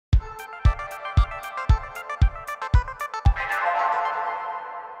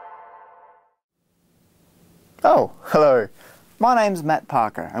Hello, my name's Matt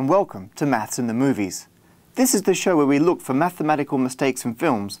Parker and welcome to Maths in the Movies. This is the show where we look for mathematical mistakes in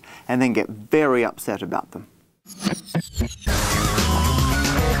films and then get very upset about them.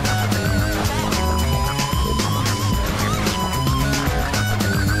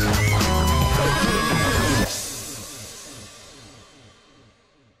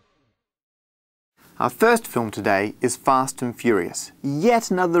 Our first film today is Fast and Furious,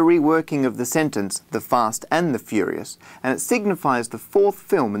 yet another reworking of the sentence, the Fast and the Furious, and it signifies the fourth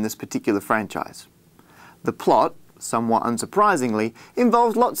film in this particular franchise. The plot, somewhat unsurprisingly,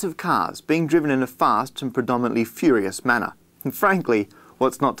 involves lots of cars being driven in a fast and predominantly furious manner. And frankly,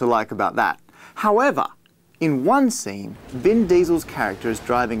 what's not to like about that? However, in one scene, Vin Diesel's character is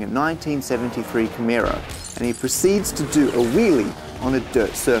driving a 1973 Camaro, and he proceeds to do a wheelie on a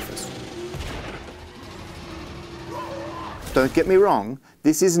dirt surface. Don't get me wrong,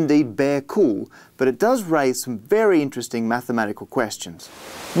 this is indeed bare cool, but it does raise some very interesting mathematical questions.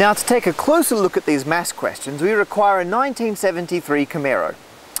 Now, to take a closer look at these maths questions, we require a 1973 Camaro.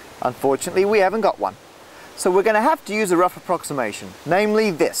 Unfortunately, we haven't got one. So we're going to have to use a rough approximation, namely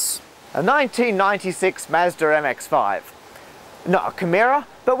this. A 1996 Mazda MX-5. Not a Camaro,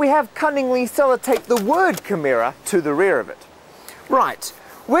 but we have cunningly sellotaped the word Camaro to the rear of it. Right.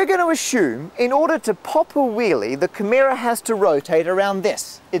 We're going to assume, in order to pop a wheelie, the Camaro has to rotate around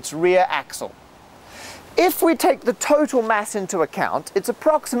this, its rear axle. If we take the total mass into account, it's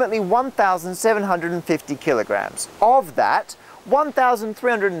approximately 1,750 kilograms. Of that,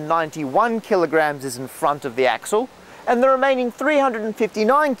 1,391 kilograms is in front of the axle, and the remaining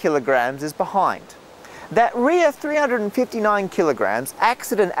 359 kilograms is behind. That rear 359 kilograms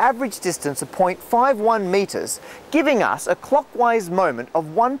acts at an average distance of 0.51 meters, giving us a clockwise moment of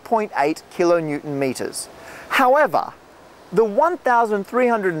 1.8 kilonewton meters. However, the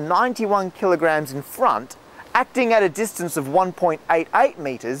 1,391 kilograms in front, acting at a distance of 1.88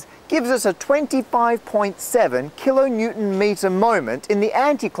 meters, gives us a 25.7 kilonewton meter moment in the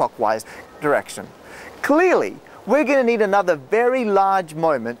anti-clockwise direction. Clearly, we're going to need another very large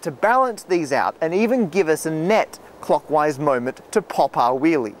moment to balance these out and even give us a net clockwise moment to pop our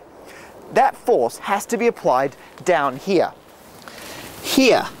wheelie. That force has to be applied down here.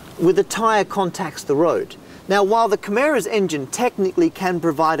 Here, where the tyre contacts the road. Now, while the Camaro's engine technically can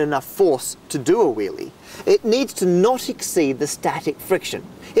provide enough force to do a wheelie, it needs to not exceed the static friction.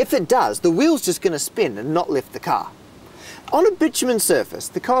 If it does, the wheel's just going to spin and not lift the car. On a bitumen surface,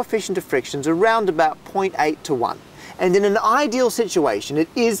 the coefficient of friction is around about 0.8 to 1. And in an ideal situation, it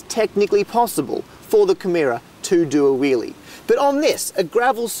is technically possible for the Camaro to do a wheelie. But on this, a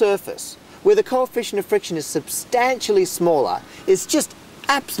gravel surface, where the coefficient of friction is substantially smaller, it's just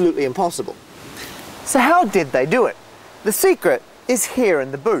absolutely impossible. So how did they do it? The secret is here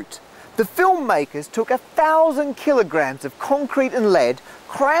in the boot. The filmmakers took 1,000 kilograms of concrete and lead,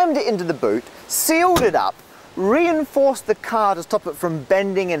 crammed it into the boot, sealed it up, reinforced the car to stop it from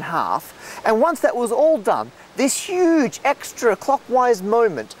bending in half, and once that was all done, this huge extra clockwise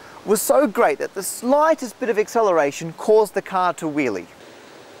moment was so great that the slightest bit of acceleration caused the car to wheelie.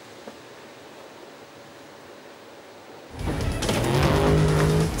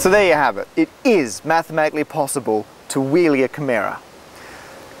 So there you have it. It is mathematically possible to wheelie a Camaro.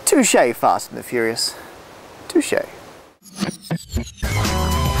 Touché, Fast and the Furious. Touché.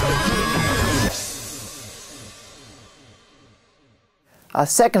 Our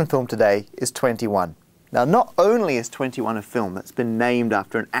second film today is 21. Now, not only is 21 a film that's been named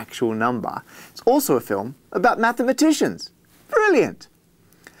after an actual number, it's also a film about mathematicians. Brilliant!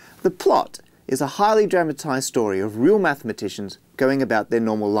 The plot is a highly dramatized story of real mathematicians going about their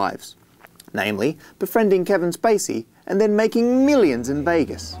normal lives. Namely, befriending Kevin Spacey and then making millions in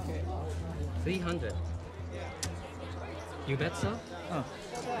Vegas. 300. You bet so? Oh.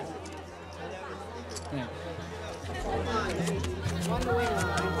 Yeah.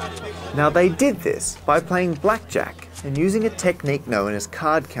 Now, they did this by playing blackjack and using a technique known as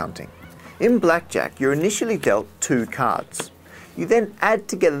card counting. In blackjack, you're initially dealt 2 cards. You then add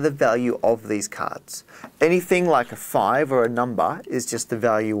together the value of these cards. Anything like a 5 or a number is just the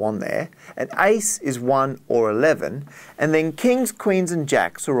value on there. An ace is 1 or 11, and then kings, queens and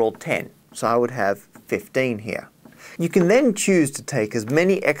jacks are all 10. So I would have 15 here. You can then choose to take as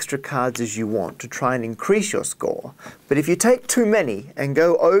many extra cards as you want to try and increase your score, but if you take too many and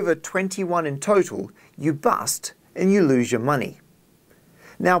go over 21 in total, you bust and you lose your money.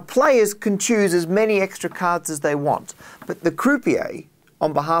 Now, players can choose as many extra cards as they want, but the croupier,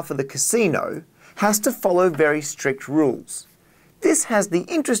 on behalf of the casino, has to follow very strict rules. This has the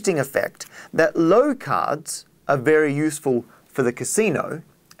interesting effect that low cards are very useful for the casino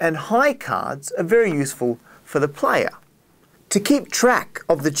and high cards are very useful for the player. To keep track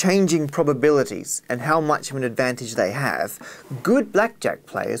of the changing probabilities and how much of an advantage they have, good blackjack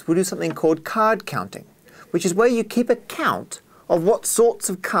players will do something called card counting, which is where you keep a count of what sorts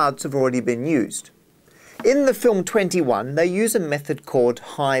of cards have already been used. In the film 21, they use a method called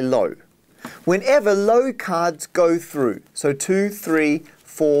high-low. Whenever low cards go through, so 2, 3,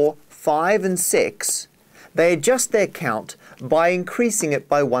 4, 5 and 6, they adjust their count by increasing it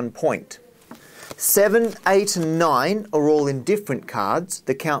by 1 point. 7, 8 and 9 are all indifferent cards,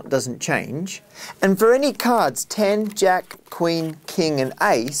 the count doesn't change. And for any cards 10, Jack, Queen, King and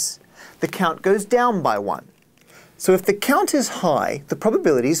Ace, the count goes down by 1. So if the count is high, the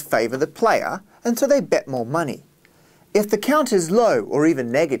probabilities favour the player, and so they bet more money. If the count is low or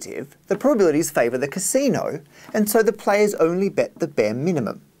even negative, the probabilities favour the casino, and so the players only bet the bare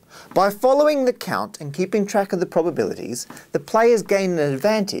minimum. By following the count and keeping track of the probabilities, the players gain an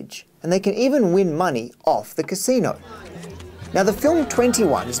advantage, and they can even win money off the casino. Now the film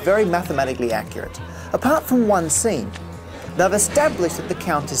 21 is very mathematically accurate, apart from one scene. They've established that the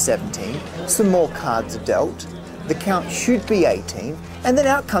count is 17, some more cards are dealt, the count should be 18, and then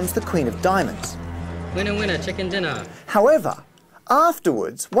out comes the Queen of Diamonds. Winner, winner, chicken dinner. However,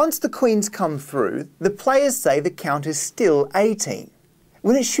 afterwards, once the queens come through, the players say the count is still 18,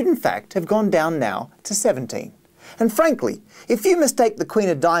 when it should in fact have gone down now to 17. And frankly, if you mistake the Queen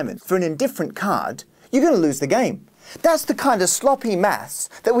of Diamonds for an indifferent card, you're going to lose the game. That's the kind of sloppy maths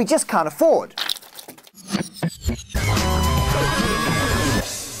that we just can't afford.